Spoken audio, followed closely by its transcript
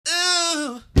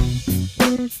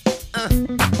Who's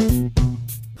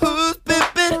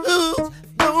pimping who's?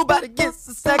 Nobody gets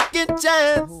a second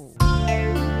chance.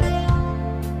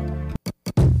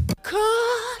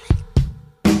 Call it.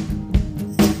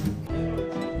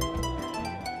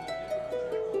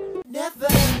 Never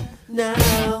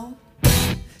know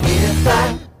if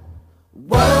I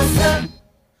was a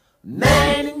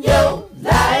man in your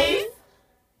life.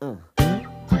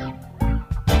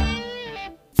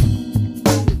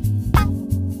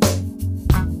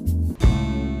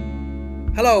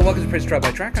 Hello, welcome to Prince Track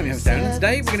by Track. I'm your host Darren, and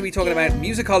today we're going to be talking about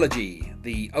Musicology,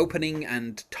 the opening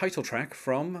and title track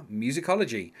from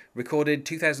Musicology, recorded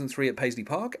 2003 at Paisley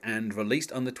Park and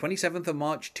released on the 27th of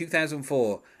March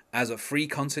 2004 as a free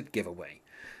concert giveaway,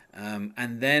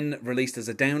 and then released as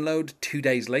a download 2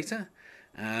 days later,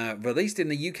 released in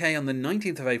the UK on the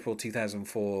 19th of April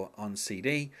 2004 on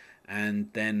CD, and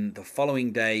then the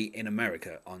following day in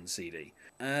America on CD.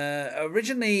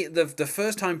 Originally, the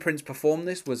first time Prince performed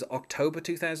this was October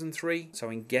 2003, so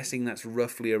I'm guessing that's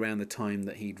roughly around the time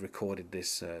that he'd recorded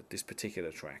this particular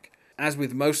track. As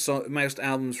with most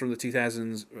albums from the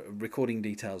 2000s, recording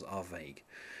details are vague.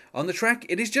 On the track,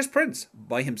 it is just Prince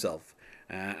by himself,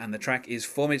 and the track is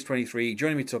 4 minutes 23.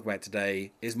 Joining me to talk about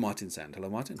today is Martin Sand. Hello,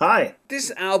 Martin. Hi.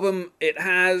 This album, it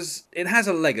has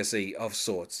a legacy of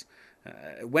sorts.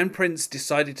 When Prince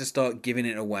decided to start giving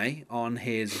it away on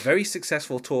his very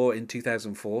successful tour in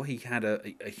 2004, he had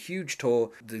a huge tour.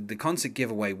 The concert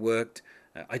giveaway worked.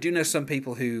 I do know some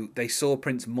people who they saw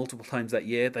Prince multiple times that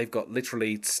year. They've got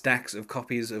literally stacks of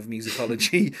copies of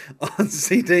Musicology on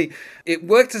CD. It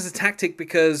worked as a tactic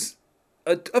because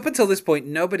up until this point,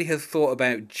 nobody had thought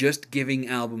about just giving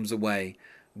albums away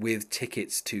with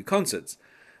tickets to concerts.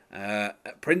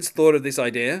 Prince thought of this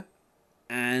idea,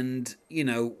 and,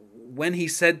 when he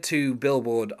said to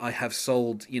Billboard, I have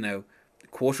sold,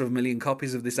 250,000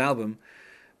 copies of this album,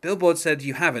 Billboard said,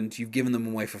 you haven't, you've given them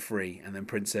away for free. And then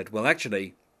Prince said, well,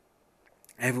 actually,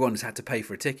 everyone has had to pay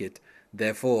for a ticket,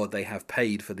 therefore they have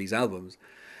paid for these albums.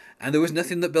 And there was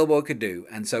nothing that Billboard could do.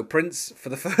 And so Prince, for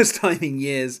the first time in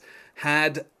years,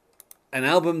 had an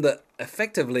album that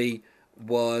effectively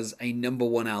was a number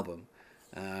one album.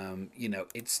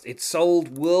 It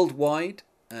sold worldwide.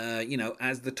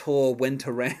 As the tour went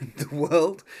around the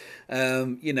world,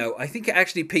 I think it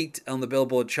actually peaked on the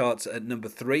Billboard charts at number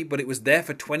 3, but it was there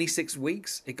for 26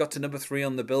 weeks. It got to number 3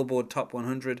 on the Billboard Top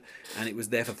 100, and it was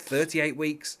there for 38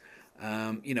 weeks.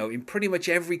 In pretty much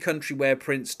every country where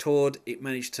Prince toured, it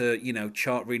managed to,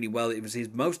 chart really well. It was his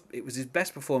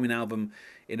best performing album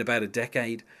in about a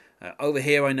decade. Over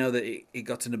here, I know that it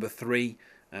got to number 3.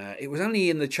 It was only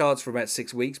in the charts for about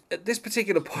 6 weeks. At this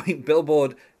particular point,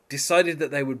 Billboard decided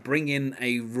that they would bring in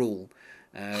a rule,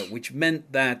 which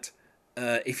meant that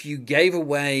if you gave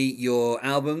away your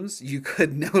albums, you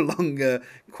could no longer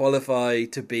qualify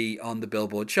to be on the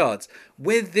Billboard charts.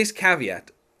 With this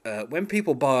caveat, when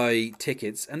people buy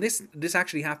tickets, and this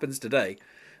actually happens today,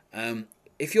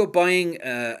 if you're buying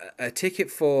a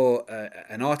ticket for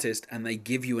an artist and they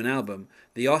give you an album,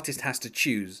 the artist has to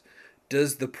choose.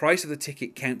 Does the price of the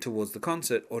ticket count towards the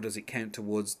concert, or does it count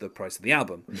towards the price of the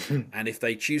album? And if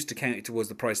they choose to count it towards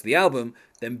the price of the album,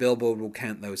 then Billboard will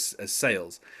count those as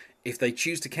sales. If they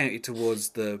choose to count it towards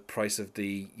the price of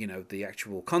the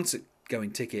actual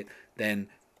concert-going ticket, then,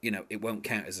 it won't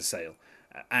count as a sale.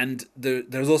 And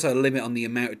there's also a limit on the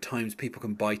amount of times people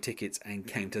can buy tickets and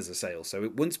count as a sale. So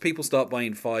once people start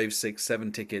buying 5, 6,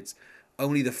 7 tickets,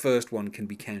 only the first one can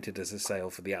be counted as a sale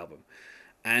for the album.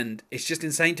 And it's just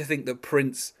insane to think that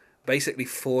Prince basically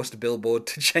forced Billboard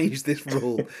to change this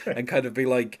rule and kind of be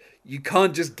like, you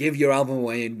can't just give your album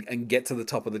away and get to the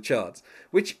top of the charts.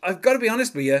 Which, I've got to be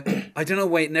honest with you, I don't know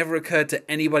why it never occurred to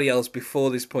anybody else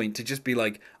before this point to just be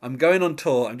like, I'm going on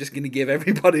tour, I'm just going to give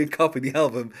everybody a copy of the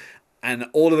album, and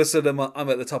all of a sudden I'm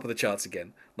at the top of the charts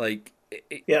again. Like,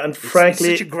 frankly,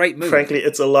 it's such a great move. Frankly,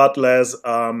 it's a lot less,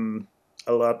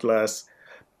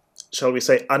 shall we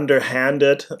say,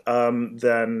 underhanded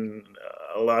than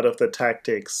a lot of the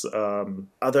tactics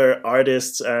other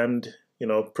artists and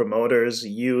promoters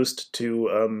used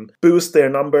to boost their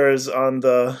numbers on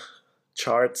the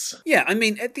charts. Yeah, I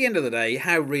mean, at the end of the day,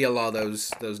 how real are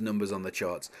those numbers on the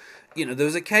charts?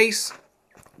 There's a case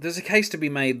to be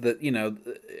made that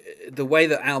the way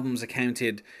that albums are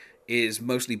counted is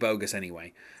mostly bogus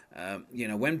anyway.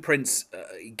 When Prince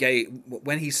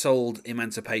when he sold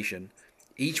Emancipation,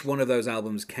 each one of those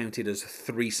albums counted as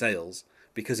 3 sales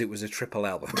because it was a triple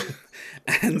album.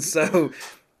 And so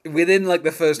within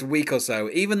the first week or so,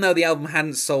 even though the album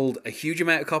hadn't sold a huge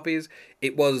amount of copies,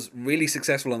 it was really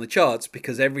successful on the charts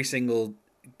because every single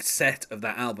set of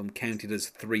that album counted as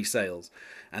 3 sales.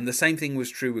 And the same thing was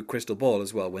true with Crystal Ball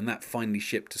as well. When that finally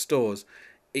shipped to stores,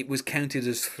 it was counted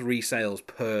as 3 sales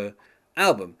per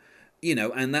album.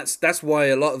 And that's why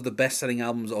a lot of the best-selling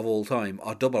albums of all time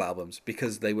are double albums,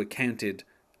 because they were counted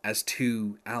as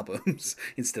 2 albums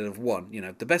instead of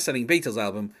 1. The best-selling Beatles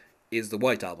album is the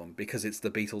White Album because it's the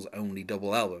Beatles' only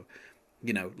double album.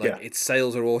 Its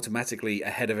sales are automatically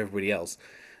ahead of everybody else.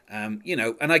 And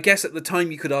I guess at the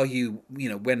time you could argue,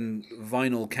 when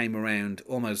vinyl came around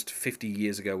almost 50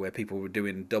 years ago, where people were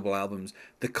doing double albums,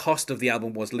 the cost of the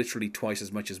album was literally twice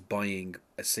as much as buying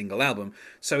a single album.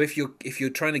 So if you're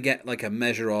trying to get like a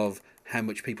measure of how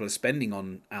much people are spending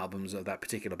on albums of that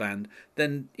particular band,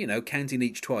 then counting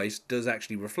each twice does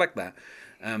actually reflect that.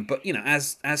 But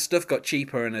as stuff got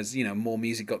cheaper and as more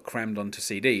music got crammed onto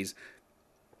CDs,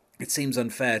 it seems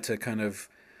unfair to kind of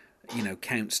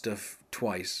count stuff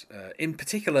twice. In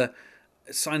particular,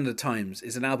 Sign of the Times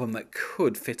is an album that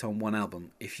could fit on one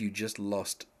album if you just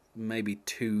lost maybe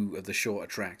 2 of the shorter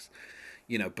tracks.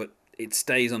 But it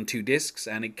stays on 2 discs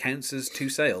and it counts as 2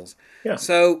 sales. Yeah.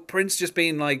 So Prince just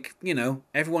being like,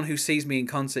 everyone who sees me in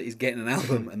concert is getting an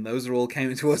album and those are all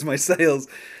counting towards my sales.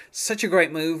 Such a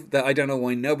great move that I don't know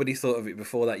why nobody thought of it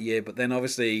before that year. But then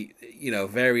obviously,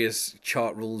 various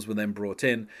chart rules were then brought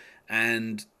in.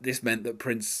 And this meant that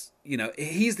Prince,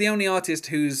 he's the only artist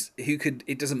who could,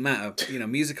 it doesn't matter,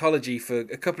 Musicology for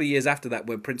a couple of years after that,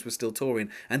 when Prince was still touring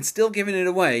and still giving it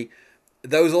away,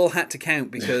 those all had to count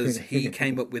because he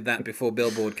came up with that before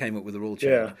Billboard came up with the rule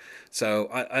change. Yeah. So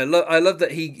I love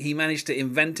that he managed to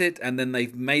invent it, and then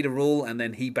they've made a rule, and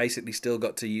then he basically still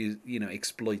got to use,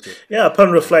 exploit it. Yeah,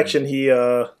 upon reflection, he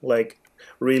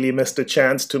really missed a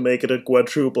chance to make it a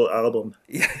quadruple album.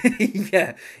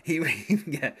 Yeah,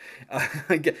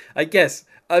 I guess.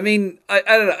 I mean, I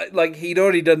don't know. Like, he'd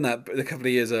already done that a couple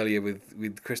of years earlier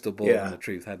with Crystal Ball and The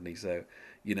Truth, hadn't he? So,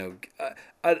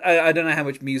 I don't know how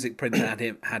much music Prince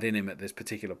had in him at this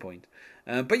particular point.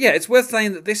 But yeah, it's worth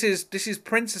saying that this is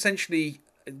Prince essentially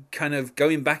kind of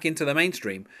going back into the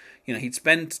mainstream. He'd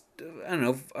spent, I don't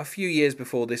know, a few years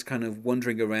before this kind of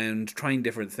wandering around, trying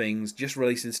different things, just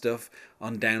releasing stuff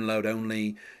on download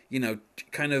only,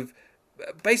 kind of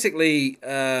basically,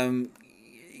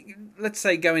 let's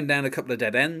say going down a couple of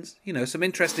dead ends, some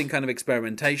interesting kind of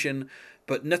experimentation,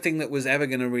 but nothing that was ever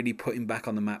going to really put him back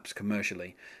on the maps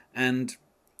commercially. And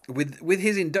with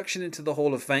his induction into the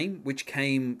Hall of Fame, which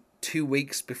came 2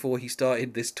 weeks before he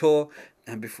started this tour,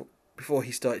 and before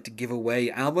he started to give away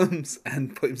albums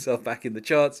and put himself back in the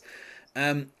charts,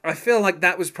 I feel like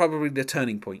that was probably the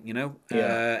turning point,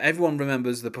 everyone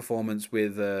remembers the performance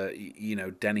with,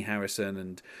 Danny Harrison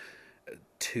and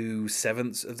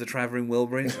 2/7 of the Travelling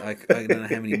Wilburys. I don't know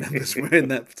how many members were in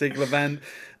that particular band.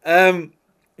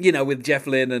 With Jeff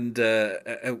Lynne and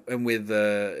with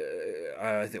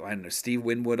I don't know, Steve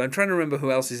Winwood. I'm trying to remember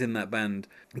who else is in that band.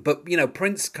 But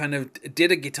Prince kind of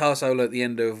did a guitar solo at the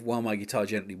end of While My Guitar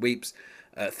Gently Weeps.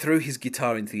 Threw his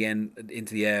guitar into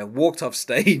the air, walked off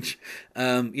stage.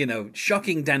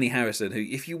 Shocking Danny Harrison, who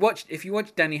if you watch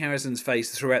Danny Harrison's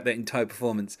face throughout that entire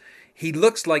performance, he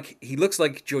looks like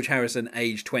George Harrison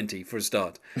age 20 for a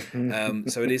start.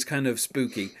 So it is kind of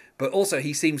spooky. But also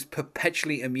he seems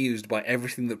perpetually amused by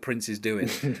everything that Prince is doing.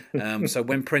 So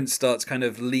when Prince starts kind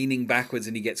of leaning backwards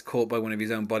and he gets caught by one of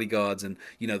his own bodyguards, and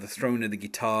the throwing of the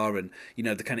guitar, and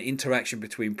the kind of interaction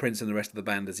between Prince and the rest of the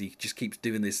band as he just keeps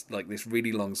doing this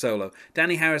really long solo,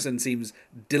 Danny Harrison seems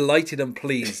delighted and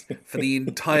pleased for the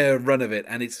entire run of it.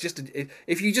 And it's just,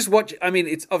 if you just watch, I mean,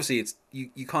 it's obviously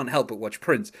you can't help but watch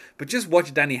Prince, but just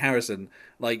watch Danny Harrison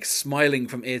smiling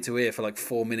from ear to ear for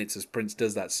 4 minutes as Prince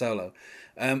does that solo.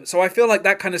 So I feel like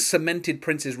that kind of cemented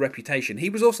Prince's reputation. He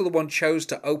was also the one chose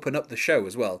to open up the show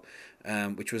as well,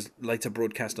 which was later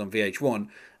broadcast on VH1.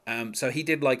 So he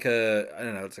did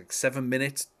it's 7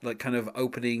 minutes, kind of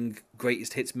opening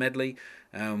greatest hits medley,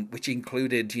 which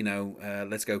included,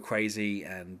 Let's Go Crazy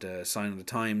and Sign of the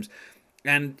Times.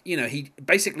 And, he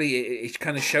basically, it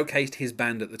kind of showcased his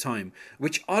band at the time,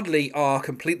 which oddly are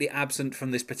completely absent from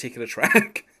this particular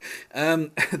track.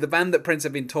 The band that Prince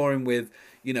had been touring with,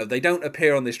 they don't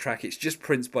appear on this track. It's just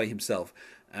Prince by himself,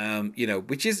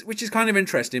 which is kind of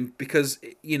interesting because,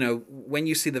 when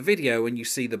you see the video and you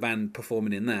see the band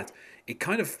performing in that, it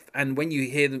kind of, and when you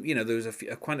hear them, there was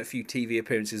quite a few TV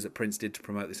appearances that Prince did to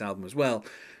promote this album as well.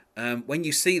 When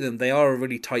you see them, they are a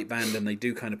really tight band and they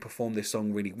do kind of perform this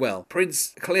song really well.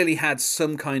 Prince clearly had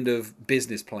some kind of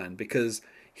business plan because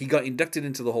he got inducted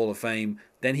into the Hall of Fame.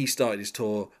 Then he started his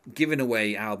tour, giving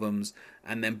away albums,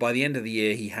 and then by the end of the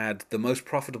year, he had the most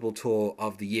profitable tour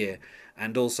of the year,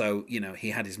 and also,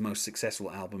 he had his most successful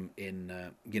album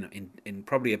in in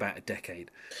probably about a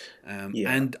decade.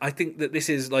 And I think that this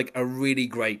is like a really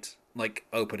great like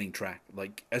opening track,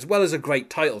 like as well as a great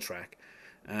title track.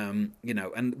 And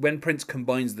when Prince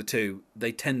combines the two,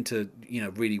 they tend to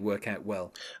really work out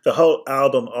well. The whole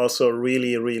album also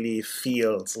really, really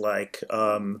feels like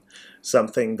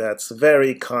something that's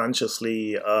very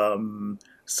consciously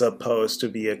supposed to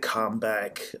be a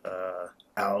comeback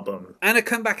album, and a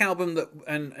comeback album that,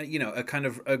 and a kind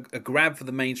of a grab for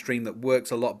the mainstream that works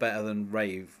a lot better than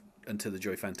Rave Until the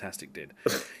Joy Fantastic did.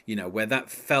 Where that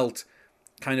felt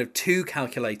kind of too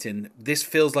calculating. This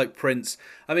feels like Prince.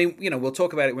 I mean, we'll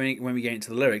talk about it when we get into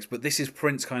the lyrics, but this is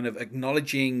Prince kind of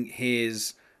acknowledging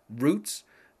his roots,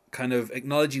 kind of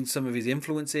acknowledging some of his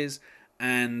influences,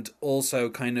 and also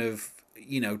kind of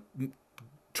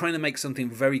trying to make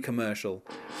something very commercial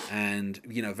and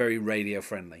very radio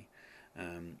friendly.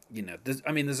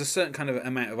 There's a certain kind of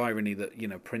amount of irony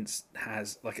that Prince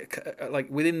has, like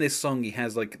within this song, he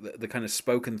has like the kind of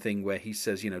spoken thing where he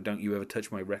says, "Don't you ever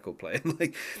touch my record player,"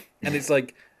 and it's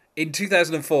like in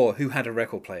 2004, who had a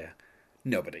record player?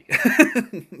 Nobody.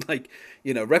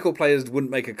 Record players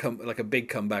wouldn't make a big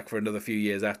comeback for another few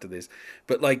years after this,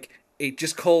 but like it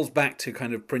just calls back to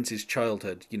kind of Prince's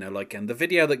childhood, and the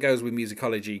video that goes with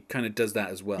Musicology kind of does that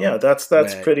as well. Yeah, that's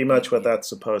pretty much what that's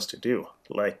supposed to do.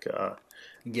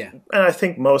 And I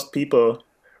think most people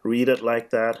read it like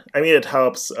that. I mean, it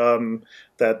helps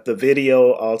that the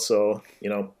video also,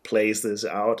 plays this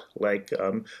out. Like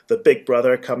the big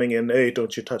brother coming in, "Hey,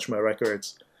 don't you touch my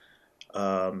records.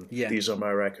 These are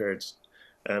my records."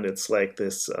 And it's like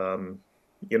this,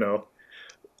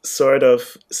 sort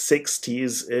of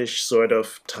 60s-ish, sort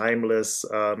of timeless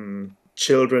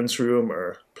children's room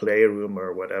or playroom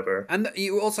or whatever. And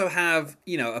you also have,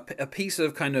 a piece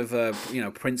of kind of,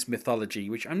 Prince mythology,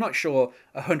 which I'm not sure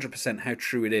 100% how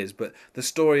true it is, but the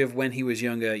story of when he was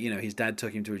younger, his dad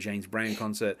took him to a James Brown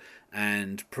concert,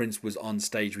 and Prince was on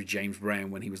stage with James Brown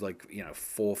when he was 4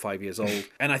 or 5 years old.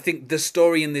 And I think the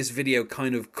story in this video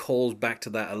kind of calls back to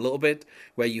that a little bit,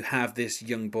 where you have this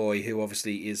young boy who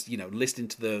obviously is, listening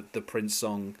to the Prince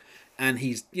song, and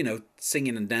he's,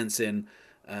 singing and dancing,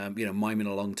 miming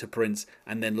along to Prince,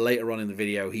 and then later on in the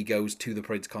video he goes to the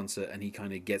Prince concert and he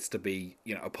kind of gets to be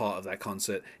a part of that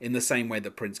concert in the same way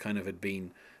that Prince kind of had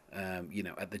been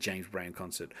at the James Brown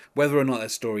concert. Whether or not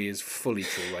that story is fully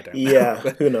true, I don't know. Yeah,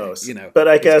 who knows? But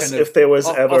I guess kind of if there was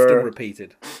often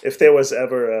repeated, if there was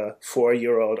ever a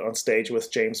 4-year-old on stage with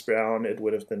James Brown, it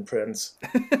would have been Prince.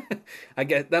 I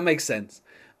guess that makes sense.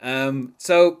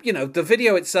 So the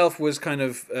video itself was kind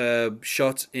of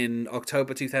shot in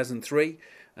October 2003.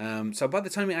 So by the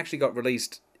time it actually got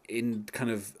released in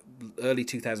kind of early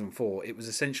 2004, it was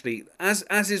essentially, as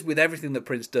is with everything that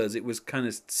Prince does, it was kind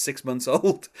of 6 months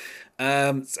old.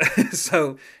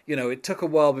 So it took a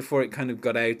while before it kind of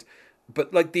got out.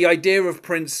 But like the idea of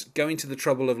Prince going to the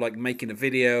trouble of like making a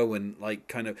video and like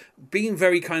kind of being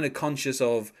very kind of conscious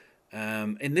of,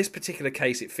 in this particular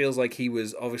case, it feels like he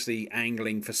was obviously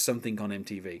angling for something on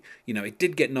MTV. It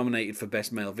did get nominated for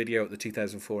Best Male Video at the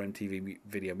 2004 MTV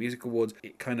Video Music Awards.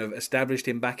 It kind of established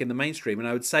him back in the mainstream. And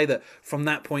I would say that from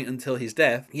that point until his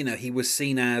death, he was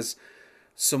seen as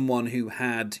someone who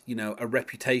had, a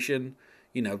reputation,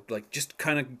 just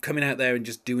kind of coming out there and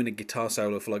just doing a guitar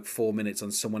solo for like 4 minutes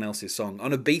on someone else's song,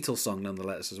 on a Beatles song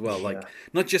nonetheless as well. Yeah. Like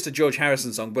not just a George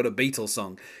Harrison song, but a Beatles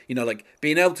song, like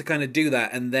being able to kind of do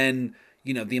that. And then,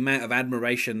 the amount of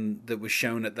admiration that was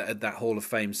shown at that Hall of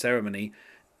Fame ceremony,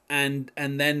 and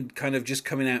then kind of just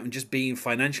coming out and just being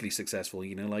financially successful,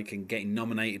 and getting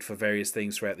nominated for various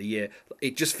things throughout the year.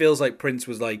 It just feels like Prince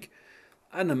was like,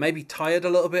 I don't know, maybe tired a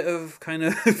little bit of kind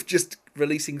of just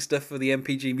releasing stuff for the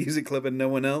MPG Music Club and no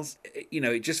one else.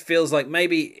 It just feels like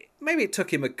maybe it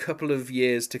took him a couple of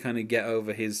years to kind of get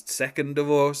over his second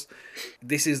divorce.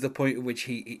 This is the point at which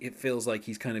it feels like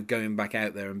he's kind of going back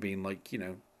out there and being like,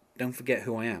 don't forget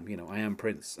who I am. I am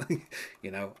Prince.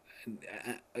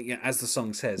 As the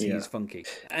song says, he's funky.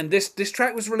 And this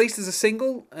track was released as a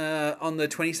single on the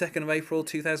 22nd of April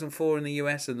 2004 in the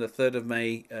US and the 3rd of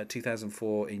May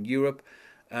 2004 in Europe.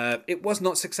 It was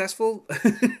not successful.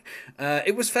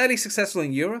 It was fairly successful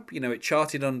in Europe. It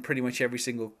charted on pretty much every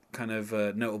single kind of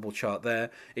notable chart there.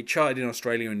 It charted in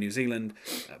Australia and New Zealand,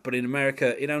 but in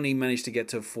America, it only managed to get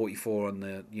to 44 on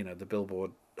the the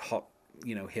Billboard Hot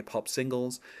hip hop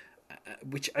singles.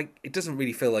 Which it doesn't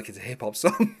really feel like it's a hip hop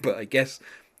song, but I guess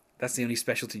that's the only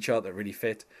specialty chart that really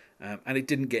fit. And it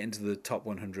didn't get into the top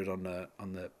 100 on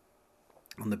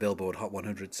the Billboard Hot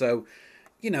 100. So,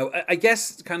 I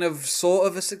guess kind of sort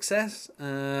of a success.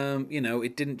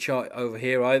 It didn't chart over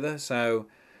here either. So,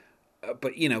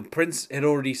 but Prince had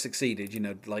already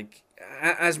succeeded. Like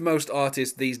as most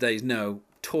artists these days know,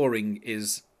 touring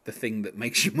is the thing that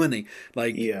makes you money.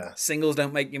 Like Yeah. singles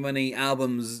don't make you money,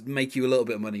 albums make you a little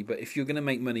bit of money, but if you're gonna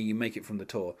make money, you make it from the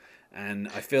tour. And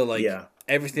I feel like Yeah.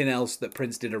 everything else that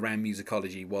Prince did around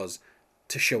Musicology was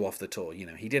to show off the tour.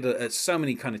 He did so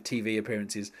many kind of TV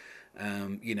appearances.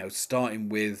 Starting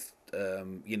with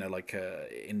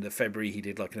in the February he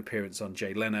did like an appearance on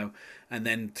Jay Leno, and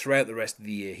then throughout the rest of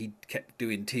the year he kept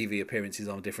doing TV appearances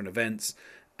on different events,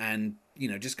 and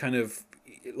just kind of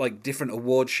like different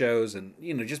award shows, and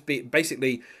just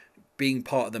basically being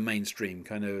part of the mainstream,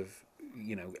 kind of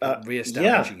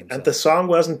reestablishing himself. And the song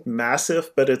wasn't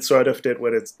massive, but it sort of did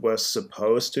what it was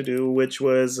supposed to do, which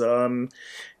was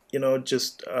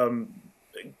just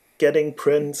getting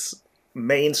Prince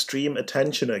mainstream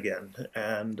attention again,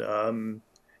 and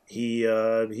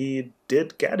he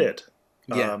did get it.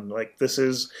 Like this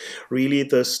is really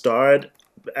the start,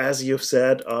 as you've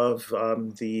said, of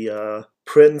the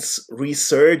Prince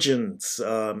resurgence,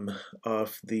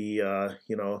 of the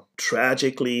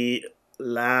tragically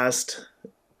last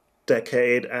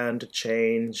decade and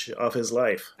change of his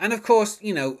life. And of course,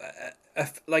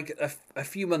 a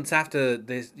few months after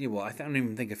this, I don't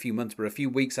even think a few months, but a few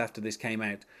weeks after this came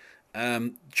out,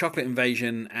 Chocolate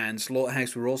Invasion and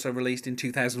Slaughterhouse were also released in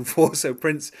 2004. So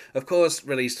Prince, of course,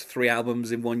 released 3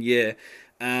 albums in 1 year.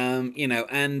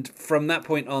 And from that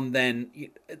point on, then,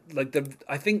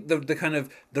 I think the kind of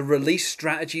the release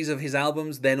strategies of his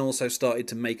albums then also started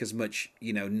to make as much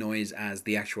noise as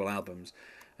the actual albums.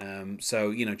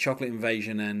 Chocolate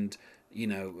Invasion and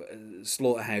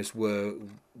Slaughterhouse were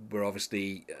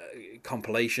obviously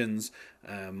compilations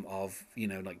of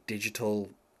digital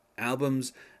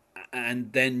albums.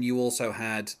 And then you also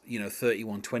had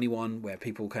 3121, where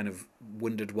people kind of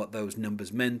wondered what those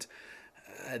numbers meant.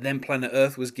 Then Planet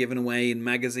Earth was given away in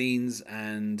magazines,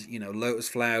 and Lotus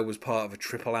Flower was part of a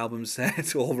triple album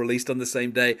set, all released on the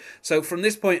same day. So from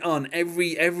this point on,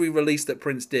 every release that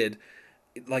Prince did,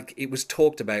 it was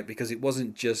talked about, because it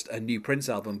wasn't just a new Prince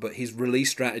album, but his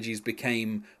release strategies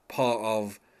became part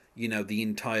of the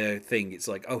entire thing. It's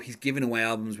like, oh, he's giving away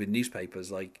albums with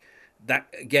newspapers, like. That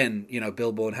again,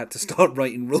 Billboard had to start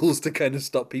writing rules to kind of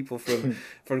stop people from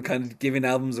kind of giving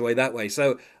albums away that way.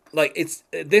 So, it's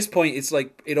at this point, it's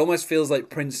like it almost feels like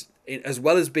Prince, as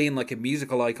well as being like a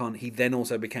musical icon, he then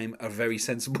also became a very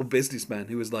sensible businessman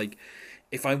who was like,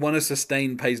 if I want to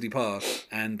sustain Paisley Park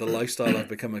and the lifestyle I've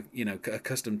become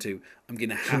accustomed to, I'm going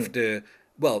to have to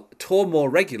tour more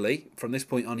regularly. From this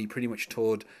point on, he pretty much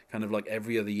toured kind of like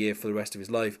every other year for the rest of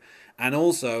his life, and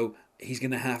also he's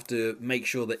going to have to make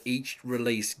sure that each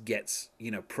release gets,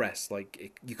 press.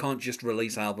 Like, you can't just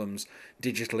release albums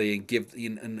digitally and give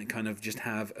and kind of just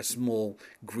have a small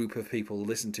group of people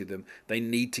listen to them. They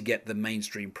need to get the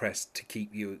mainstream press to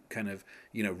keep you kind of,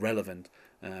 relevant.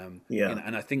 And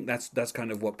I think that's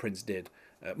kind of what Prince did.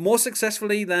 More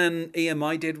successfully than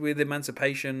EMI did with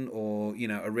Emancipation, or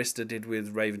Arista did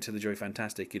with Raven to the Joy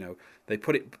Fantastic. They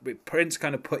Prince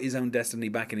kind of put his own destiny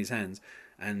back in his hands,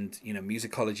 and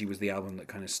Musicology was the album that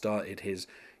kind of started his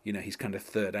his kind of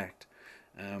third act.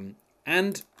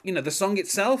 And the song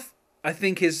itself, I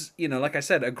think, is like I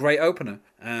said, a great opener.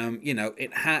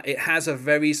 It has a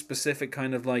very specific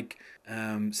kind of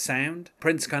sound.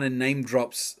 Prince kind of name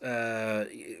drops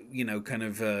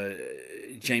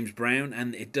James Brown,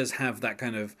 and it does have that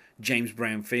kind of James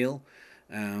Brown feel.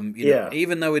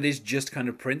 Even though it is just kind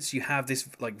of Prince, you have this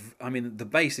the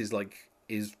bass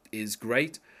is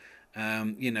great.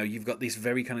 You've got this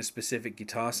very kind of specific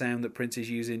guitar sound that Prince is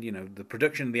using. The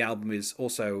production of the album is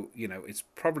also, it's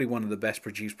probably one of the best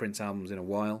produced Prince albums in a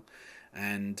while,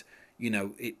 and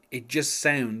it just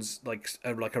sounds like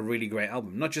a really great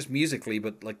album, not just musically,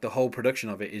 but like the whole production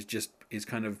of it is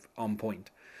kind of on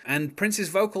point. And Prince's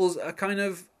vocals are kind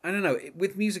of, I don't know,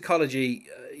 with Musicology,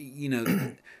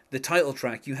 the title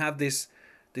track, you have this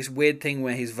weird thing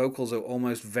where his vocals are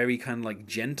almost very kind of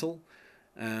gentle.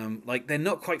 They're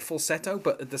not quite falsetto,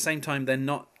 but at the same time they're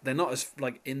not as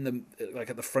in the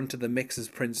at the front of the mix as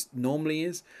Prince normally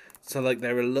is. So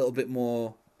they're a little bit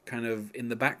more kind of in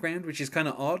the background, which is kind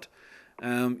of odd.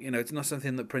 It's not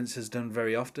something that Prince has done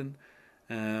very often.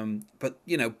 But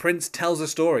Prince tells a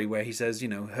story where he says,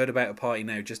 heard about a party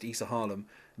now just east of Harlem.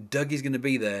 Dougie's going to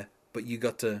be there, but you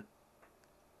got to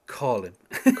call him.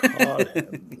 Call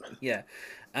him. Yeah.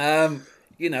 And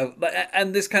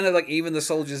this kind of even the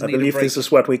soldiers. I believe this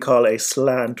is what we call a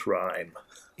slant rhyme.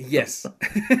 Yes.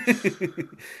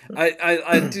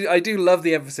 I do love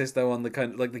the emphasis though on the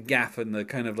kind of the gap and the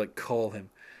kind of call him.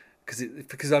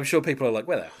 because I'm sure people are like,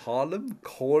 "Where Harlem?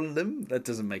 Harlem? That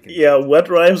doesn't make any Yeah, sense." what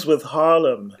rhymes with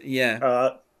Harlem?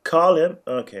 Yeah, Call him.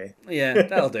 Okay. yeah,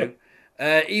 that'll do.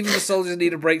 Even the soldiers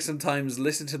need a break sometimes.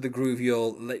 Listen to the groove,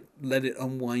 you'll let it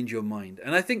unwind your mind.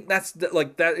 And I think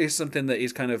that is something that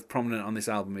is kind of prominent on this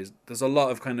album. Is there's a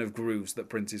lot of kind of grooves that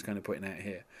Prince is kind of putting out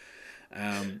here.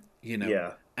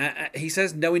 Yeah. He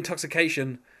says no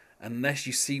intoxication unless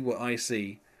you see what I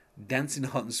see, dancing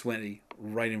hot and sweaty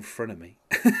right in front of me.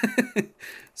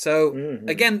 So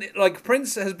again, like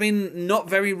Prince has been not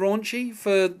very raunchy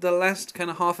for the last kind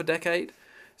of half a decade.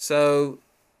 So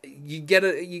you get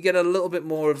a little bit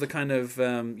more of the kind of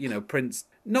Prince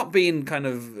not being kind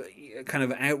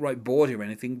of outright bawdy or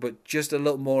anything, but just a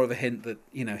little more of a hint that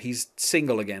he's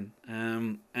single again,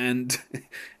 and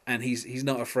and he's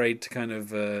not afraid to kind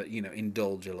of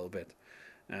indulge a little bit,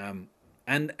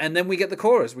 and then we get the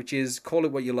chorus, which is call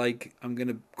it what you like, I'm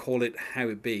gonna call it how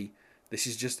it be. This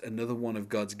is just another one of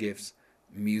God's gifts,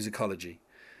 musicology.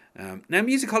 Now,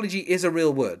 musicology is a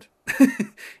real word.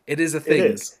 It is a thing.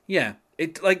 It is. Yeah.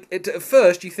 At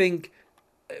first you think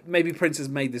maybe Prince has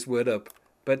made this word up,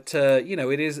 but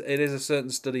it is a certain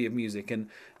study of music, and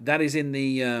that is in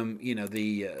the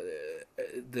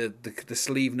the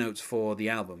sleeve notes for the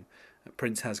album.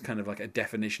 Prince has kind of like a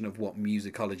definition of what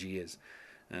musicology is,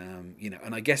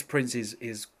 and I guess Prince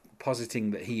is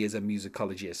positing that he is a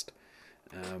musicologist,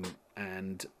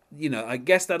 and I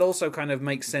guess that also kind of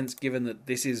makes sense given that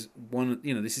this is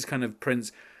this is kind of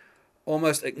Prince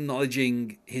almost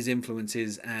acknowledging his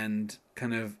influences and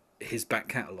kind of his back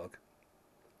catalogue.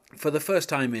 For the first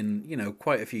time in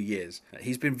quite a few years,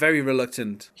 he's been very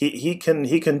reluctant. He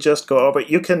can just go over.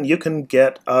 You can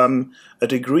get a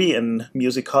degree in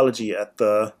musicology at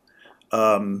the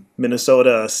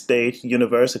Minnesota State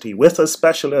University with a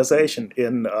specialization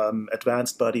in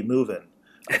advanced body moving.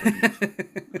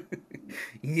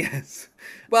 Yes.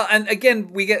 Well, and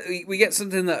again, we get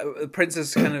something that Prince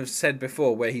has kind of said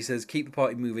before, where he says, "Keep the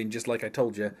party moving, just like I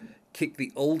told you. Kick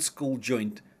the old school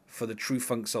joint for the true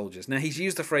funk soldiers." Now, he's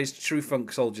used the phrase "true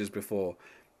funk soldiers" before,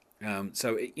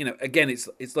 so again,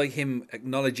 it's like him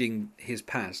acknowledging his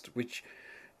past, which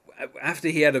after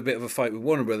he had a bit of a fight with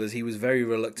Warner Brothers, he was very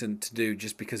reluctant to do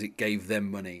just because it gave them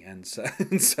money, and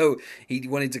so he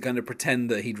wanted to kind of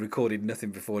pretend that he'd recorded nothing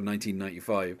before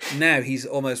 1995. Now he's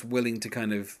almost willing to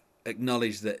kind of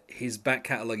acknowledge that his back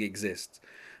catalogue exists.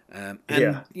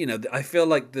 I feel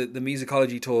like the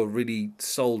Musicology tour really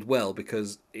sold well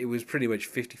because it was pretty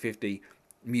much 50-50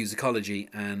 musicology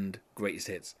and greatest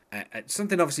hits.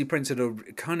 Something obviously Prince had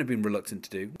kind of been reluctant to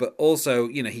do, but also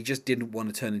he just didn't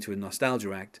want to turn into a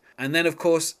nostalgia act. And then of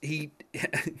course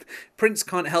Prince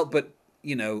can't help but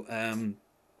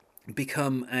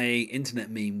become a internet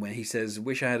meme where he says,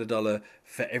 "Wish I had $1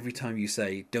 for every time you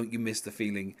say, don't you miss the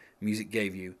feeling music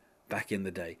gave you back in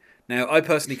the day." Now, I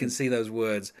personally can see those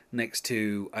words next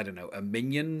to, I don't know, a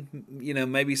minion,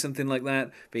 maybe something like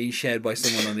that, being shared by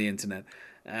someone on the internet.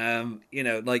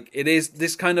 Like it is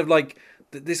this kind of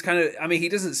I mean, he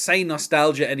doesn't say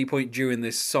nostalgia at any point during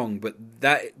this song, but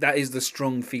that is the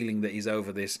strong feeling that he's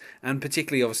over this, and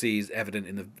particularly obviously is evident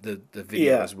in the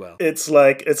video as well. It's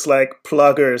like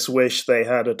pluggers wish they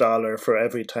had $1 for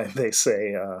every time they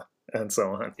say and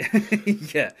so on.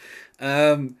 Yeah.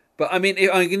 But I mean,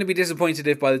 I'm going to be disappointed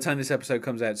if by the time this episode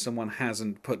comes out, someone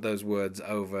hasn't put those words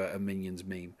over a Minions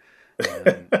meme.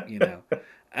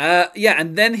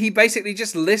 And then he basically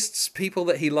just lists people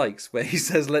that he likes, where he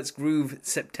says, "Let's groove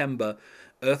September,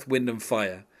 Earth, Wind and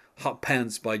Fire, Hot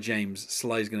Pants by James,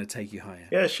 Sly's Gonna Take You Higher."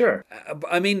 Yeah, sure.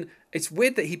 I mean, it's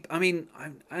weird that I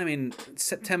mean,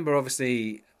 September,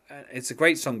 obviously, it's a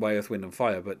great song by Earth, Wind and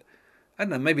Fire, but I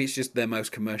don't know, maybe it's just their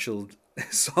most commercial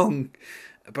song.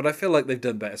 But I feel like they've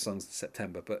done better songs than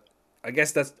September. But I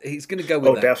guess he's going to go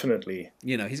with that. Oh, definitely.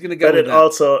 He's going to go with that.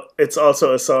 But it's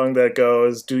also a song that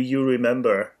goes, "Do you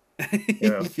remember?"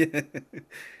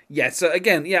 Yeah. So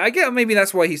again, I get maybe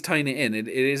that's why he's tying it in. It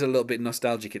is a little bit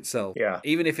nostalgic itself. Yeah.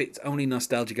 Even if it's only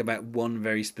nostalgic about one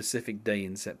very specific day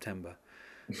in September.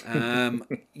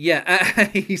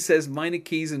 He says, "Minor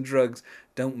keys and drugs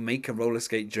don't make a roller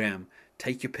skate jam.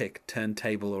 Take your pick,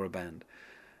 turntable or a band."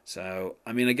 So,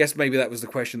 I mean, I guess maybe that was the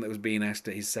question that was being asked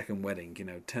at his second wedding,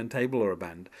 turntable or a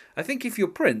band. I think if you're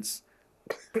Prince,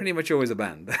 pretty much always a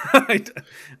band.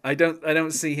 I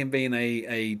don't see him being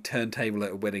a turntable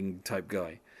at a wedding type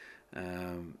guy.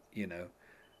 And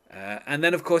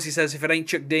then of course he says, if it ain't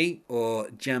Chuck D or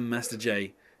Jam Master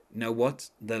J, know what?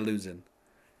 They're losing.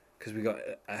 Because we got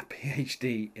a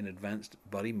PhD in advanced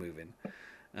body moving.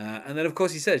 And then of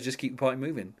course he says, just keep the party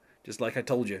moving. Just like I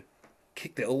told you.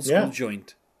 Kick the old school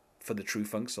joint for the true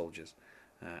funk soldiers.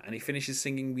 And he finishes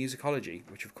singing Musicology,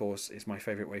 which of course is my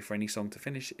favourite way for any song to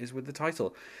finish, is with the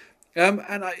title.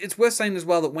 It's worth saying as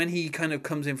well that when he kind of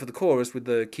comes in for the chorus with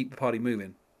the "Keep the Party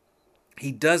Moving,"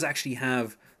 he does actually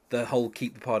have the whole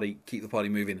 "Keep the Party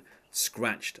Moving"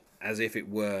 scratched as if it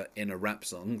were in a rap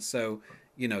song. So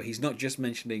he's not just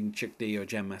mentioning Chuck D or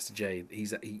Jam Master Jay.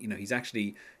 He's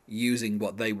actually using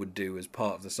what they would do as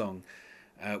part of the song,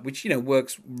 which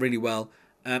works really well.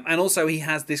 And also he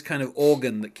has this kind of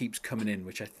organ that keeps coming in,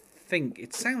 which I think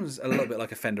it sounds a little bit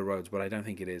like a Fender Rhodes, but I don't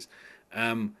think it is.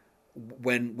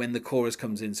 When the chorus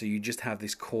comes in, so you just have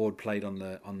this chord played on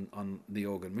the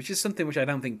organ, which is something which I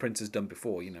don't think Prince has done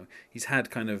before. He's had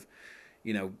kind of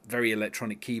very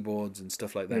electronic keyboards and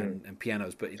stuff like that, and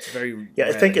pianos, but it's very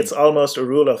I think it's almost a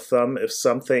rule of thumb. If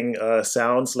something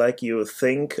sounds like you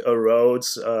think a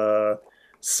Rhodes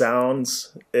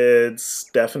sounds, it's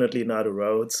definitely not a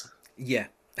Rhodes. Yeah.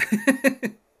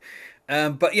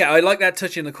 But yeah, I like that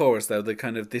touch in the chorus though, the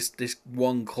kind of this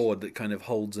one chord that kind of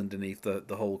holds underneath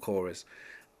the whole chorus.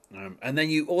 And then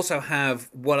you also have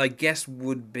what I guess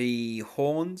would be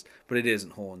horns, but it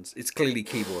isn't horns. It's clearly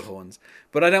keyboard horns.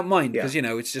 But I don't mind because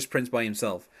it's just Prince by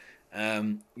himself.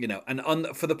 And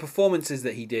for the performances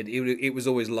that he did, it was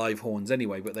always live horns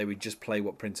anyway, but they would just play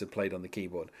what Prince had played on the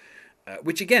keyboard.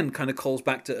 Which again kind of calls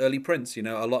back to early Prince. A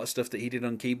lot of stuff that he did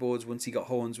on keyboards once he got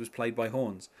horns was played by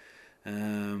horns.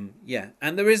 And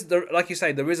like you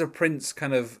say, there is a Prince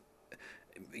kind of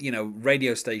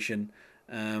radio station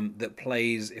that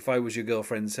plays "If I Was Your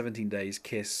Girlfriend," 17 Days,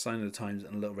 Kiss, Sign of the Times,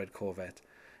 and a Little Red Corvette.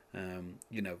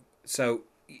 So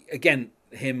again,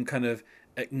 him kind of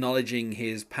acknowledging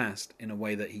his past in a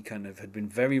way that he kind of had been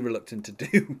very reluctant to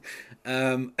do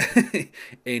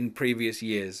in previous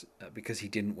years because he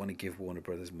didn't want to give Warner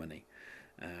Brothers money.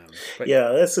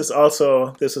 This is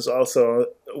also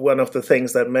one of the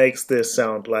things that makes this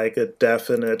sound like a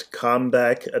definite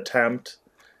comeback attempt,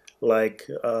 like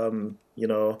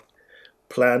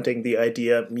planting the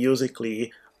idea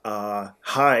musically.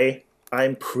 Hi,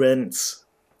 I'm Prince.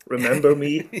 Remember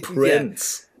me,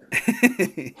 Prince.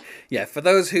 Yeah, for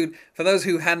those who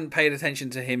hadn't paid attention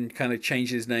to him kind of change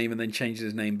his name and then change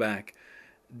his name back,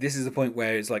 this is the point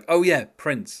where it's like, oh yeah,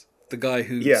 Prince, the guy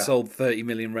who sold 30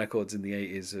 million records in the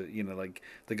 80s, like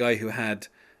the guy who had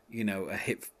a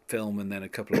hit film and then a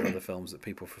couple of other films that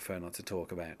people prefer not to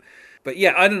talk about. But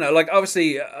yeah, I don't know, like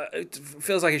obviously it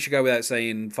feels like it should go without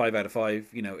saying 5 out of 5.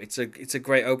 It's a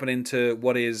great opening to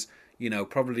what is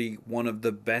probably one of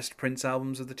the best Prince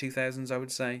albums of the 2000s, I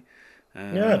would say.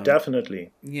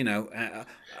 Definitely.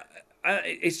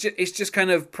 It's just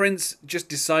kind of Prince just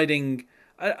deciding.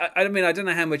 I mean, I don't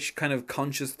know how much kind of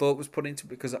conscious thought was put into it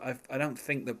because I don't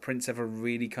think that Prince ever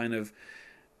really kind of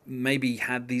maybe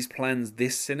had these plans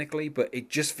this cynically, but it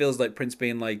just feels like Prince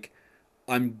being like,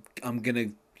 I'm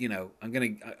gonna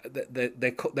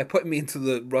they're putting me into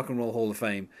the Rock and Roll Hall of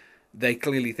Fame. They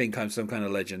clearly think I'm some kind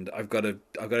of legend. I've got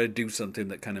to do something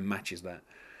that kind of matches that.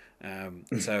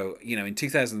 So in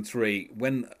 2003,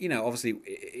 when obviously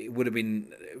it would have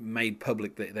been made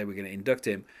public that they were going to induct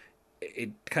him,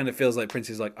 it kind of feels like Prince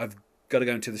is like, I've got to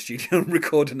go into the studio and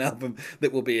record an album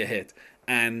that will be a hit,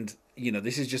 and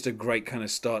this is just a great kind of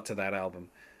start to that album.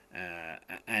 I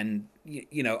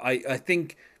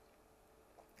think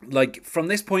like from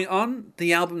this point on,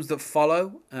 the albums that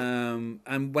follow,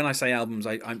 and when I say albums,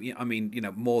 I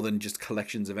mean more than just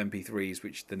collections of MP3s,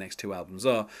 which the next two albums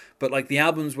are, but like the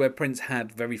albums where Prince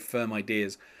had very firm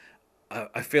ideas,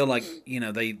 I feel like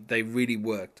they really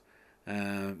worked,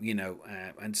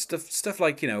 and stuff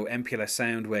like MPLS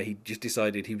Sound, where he just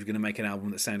decided he was going to make an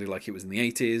album that sounded like it was in the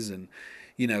 80s, and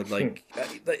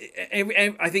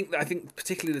I think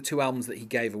particularly the two albums that he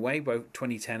gave away, both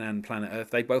 2010 and Planet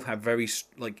Earth, they both have very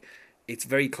it's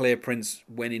very clear Prince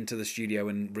went into the studio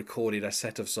and recorded a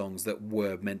set of songs that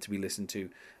were meant to be listened to,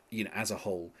 as a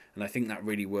whole. And I think that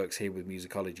really works here with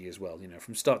Musicology as well.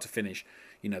 From start to finish,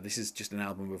 this is just an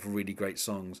album with really great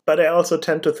songs. But I also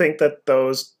tend to think that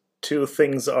those two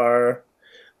things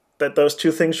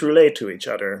relate to each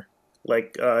other.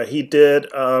 Like he did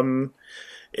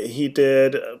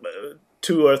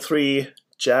 2 or 3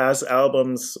 jazz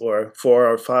albums, or 4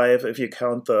 or 5 if you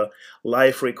count the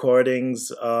live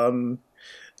recordings,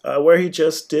 where he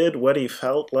just did what he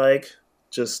felt like,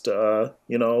 just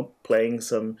playing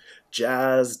some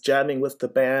jazz, jamming with the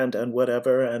band and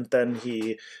whatever, and then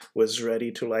he was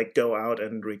ready to like go out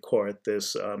and record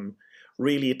this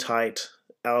really tight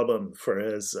album for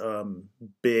his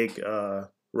big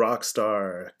rock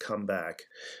star comeback.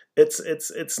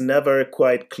 It's never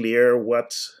quite clear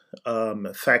what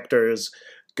factors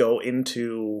go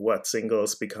into what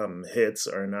singles become hits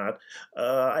or not.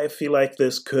 I feel like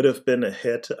this could have been a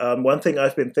hit. One thing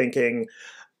I've been thinking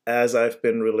as I've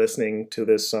been re-listening to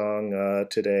this song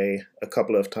today a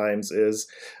couple of times is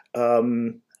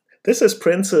this is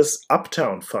Prince's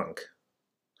Uptown Funk.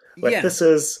 Like, Yeah. this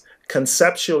is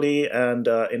conceptually and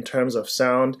in terms of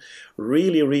sound,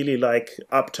 really, really like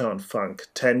Uptown Funk,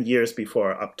 10 years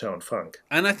before Uptown Funk.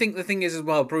 And I think the thing is as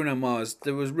well, Bruno Mars,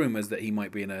 there was rumours that he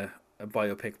might be in a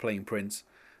biopic playing Prince,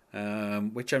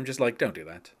 which I'm just like, don't do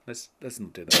that. Let's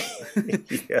not do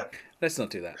that. Yeah. Let's not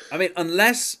do that. I mean,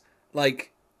 unless,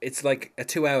 like, it's like a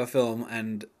 2-hour film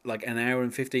and like an hour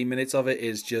and 15 minutes of it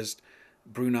is just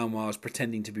Bruno Mars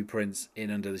pretending to be Prince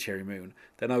in Under the Cherry Moon,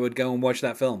 then I would go and watch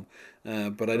that film.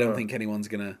 But I don't think anyone's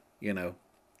gonna, they're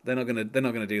not gonna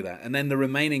do that. And then the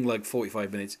remaining like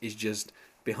 45 minutes is just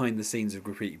behind the scenes of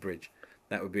Graffiti Bridge.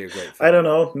 That would be a great film. I don't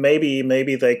know. Maybe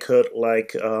they could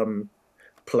like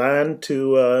plan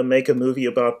to make a movie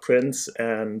about Prince,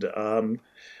 and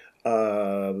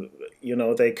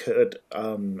they could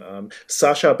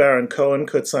Sacha Baron Cohen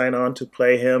could sign on to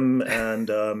play him, and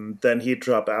then he'd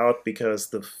drop out because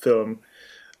the film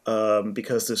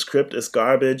because the script is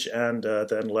garbage, and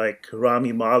then like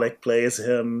Rami Malek plays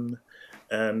him,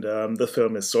 and the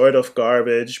film is sort of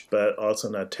garbage but also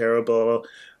not terrible,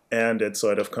 and it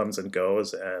sort of comes and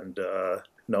goes, and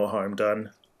no harm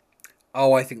done.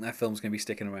 Oh, I think that film's going to be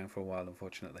sticking around for a while,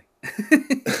 unfortunately.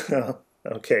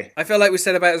 Okay. I feel like we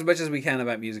said about as much as we can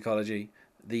about musicology.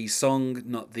 The song,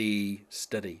 not the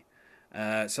study.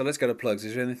 So let's go to plugs.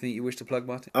 Is there anything you wish to plug,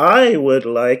 Martin? I would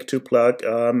like to plug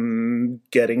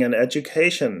getting an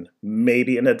education,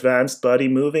 maybe an advanced body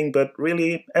moving, but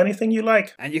really anything you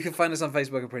like. And you can find us on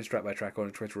Facebook at Prince Track by Track or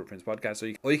on Twitter at Prince Podcast.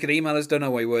 Or you can email us, don't know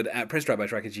why you would, at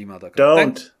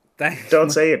princetrackbytrack@gmail.com. Don't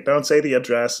say it. Don't say the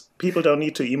address. People don't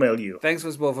need to email you. Thanks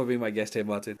once more for being my guest here,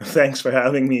 Martin. Thanks for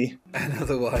having me. And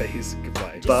otherwise,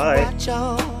 goodbye. Bye. Watch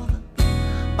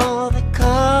all the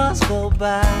cars go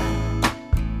by.